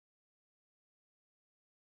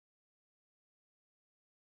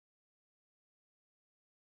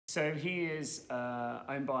So he is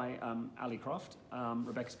owned by Ali Croft.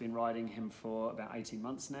 Rebecca's been riding him for about 18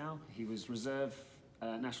 months now. He was reserve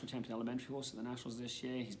national champion elementary horse at the Nationals this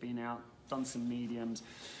year. He's been out, done some mediums.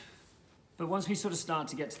 But once we sort of start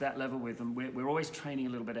to get to that level with him, we're always training a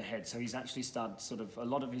little bit ahead. So he's actually started sort of a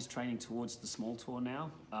lot of his training towards the small tour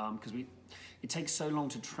now, because it takes so long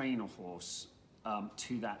to train a horse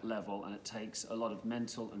to that level, and it takes a lot of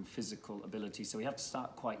mental and physical ability. So we have to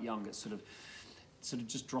start quite young at sort of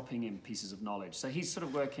just dropping in pieces of knowledge. So he's sort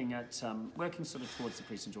of working sort of towards the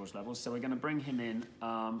Prix St George level. So we're going to bring him in.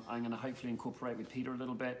 I'm going to hopefully incorporate with Peter a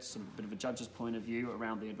little bit, sort of a bit of a judge's point of view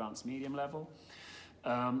around the advanced medium level.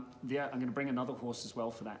 I'm going to bring another horse as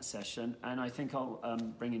well for that session, and I think I'll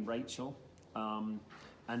bring in Rachel, and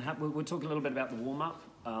we'll talk a little bit about the warm-up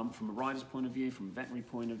from a rider's point of view, from a veterinary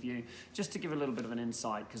point of view, just to give a little bit of an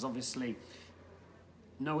insight, because obviously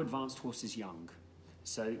no advanced horse is young.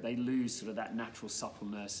 So they lose sort of that natural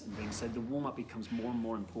suppleness and things. So the warm-up becomes more and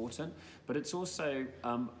more important, but it's also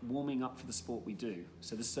warming up for the sport we do.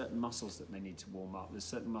 So there's certain muscles that they need to warm up. There's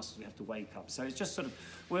certain muscles we have to wake up. So it's just sort of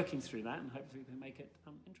working through that, and hopefully we can make it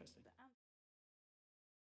interesting.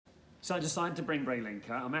 So I decided to bring Braylinka.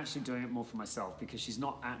 I'm actually doing it more for myself because she's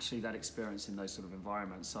not actually that experienced in those sort of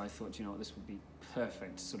environments. So I thought, you know what, this would be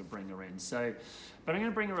perfect to sort of bring her in. So, but I'm going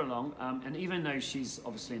to bring her along. And even though she's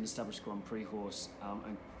obviously an established Grand Prix horse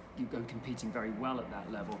and you're competing very well at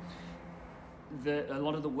that level, a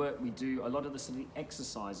lot of the work we do, a lot of the sort of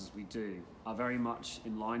exercises we do are very much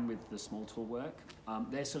in line with the small tour work.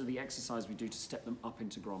 They're sort of the exercise we do to step them up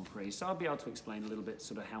into Grand Prix. So I'll be able to explain a little bit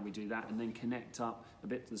sort of how we do that, and then connect up a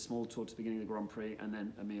bit to the small tour to the beginning of the Grand Prix, and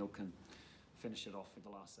then Emil can finish it off with the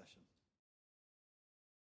last session.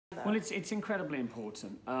 Well, it's incredibly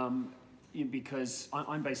important because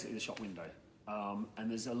I'm basically the shop window, and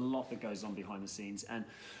there's a lot that goes on behind the scenes. And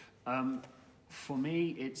for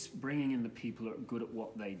me, it's bringing in the people who are good at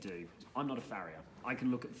what they do. I'm not a farrier. I can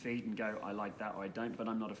look at feet and go, I like that or I don't, but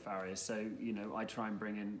I'm not a farrier. So, you know, I try and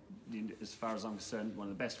bring in, as far as I'm concerned, one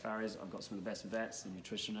of the best farriers. I've got some of the best vets, the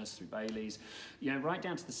nutritionists through Bailey's, you know, right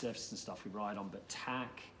down to the surface and stuff we ride on, but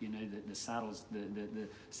tack, you know, the saddles, the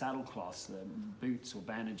saddle cloths, the boots or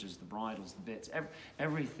bandages, the bridles, the bits,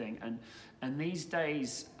 everything. And these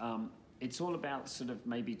days, it's all about sort of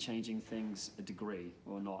maybe changing things a degree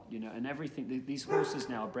or not, you know, and everything. These horses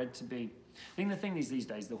now are bred to be, I think the thing is these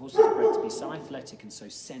days, the horses are bred to be so athletic and so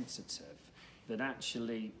sensitive that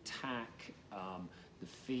actually tack, the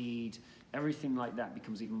feed, everything like that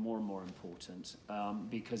becomes even more and more important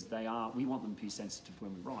because we want them to be sensitive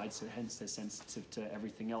when we ride, so hence they're sensitive to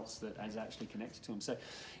everything else that is actually connected to them. So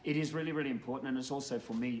it is really, really important, and it's also,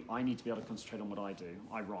 for me, I need to be able to concentrate on what I do.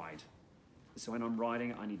 I ride. So when I'm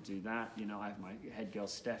riding, I need to do that. You know, I have my head girl,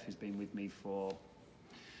 Steph, who's been with me for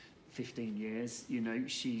 15 years. You know,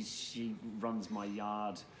 she runs my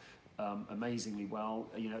yard amazingly well.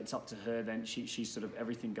 You know, it's up to her then. She sort of,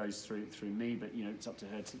 everything goes through me, but, you know, it's up to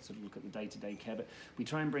her to sort of look at the day-to-day care. But we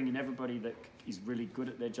try and bring in everybody that is really good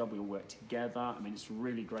at their job. We all work together. I mean, it's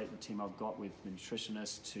really great, the team I've got, with the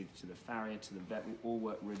nutritionist to the farrier to the vet. We all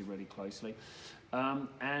work really, really closely.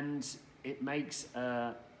 And it makes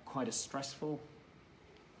quite a stressful,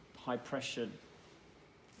 high-pressure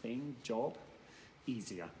job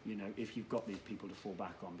easier, you know, if you've got these people to fall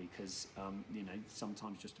back on, because, you know,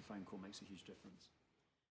 sometimes just a phone call makes a huge difference.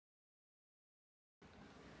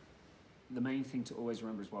 The main thing to always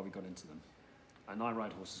remember is why we got into them. And I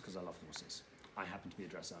ride horses because I love horses. I happen to be a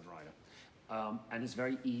dressage rider. And it's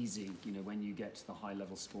very easy, you know, when you get to the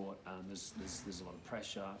high-level sport, there's a lot of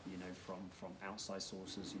pressure, you know, from outside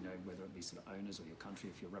sources, you know, whether it be sort of owners or your country,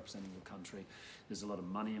 if you're representing your country. There's a lot of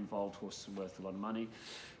money involved. Horses are worth a lot of money.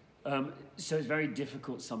 So it's very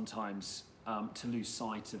difficult sometimes to lose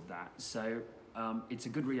sight of that. So it's a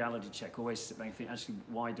good reality check. Always sit back and think, actually,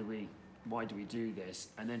 why do we do this?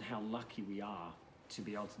 And then how lucky we are to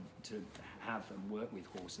be able to have and work with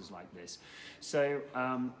horses like this. So,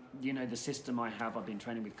 you know, the system I've been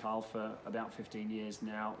training with Carl for about 15 years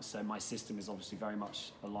now, so my system is obviously very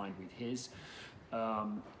much aligned with his.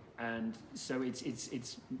 And so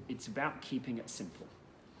it's about keeping it simple,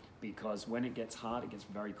 because when it gets hard, it gets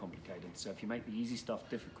very complicated. So if you make the easy stuff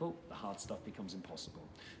difficult, the hard stuff becomes impossible.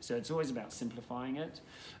 So it's always about simplifying it,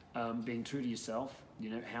 being true to yourself.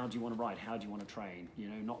 You know, how do you want to ride? How do you want to train? You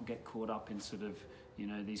know, not get caught up in sort of, you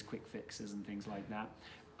know, these quick fixes and things like that.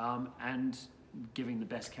 And giving the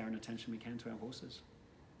best care and attention we can to our horses.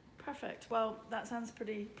 Perfect. Well, that sounds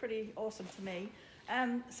pretty awesome to me.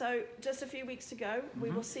 So just a few weeks to go. We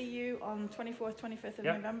will see you on 24th, 25th of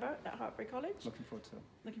November at Hartbury College. Looking forward to it.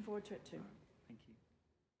 Looking forward to it too.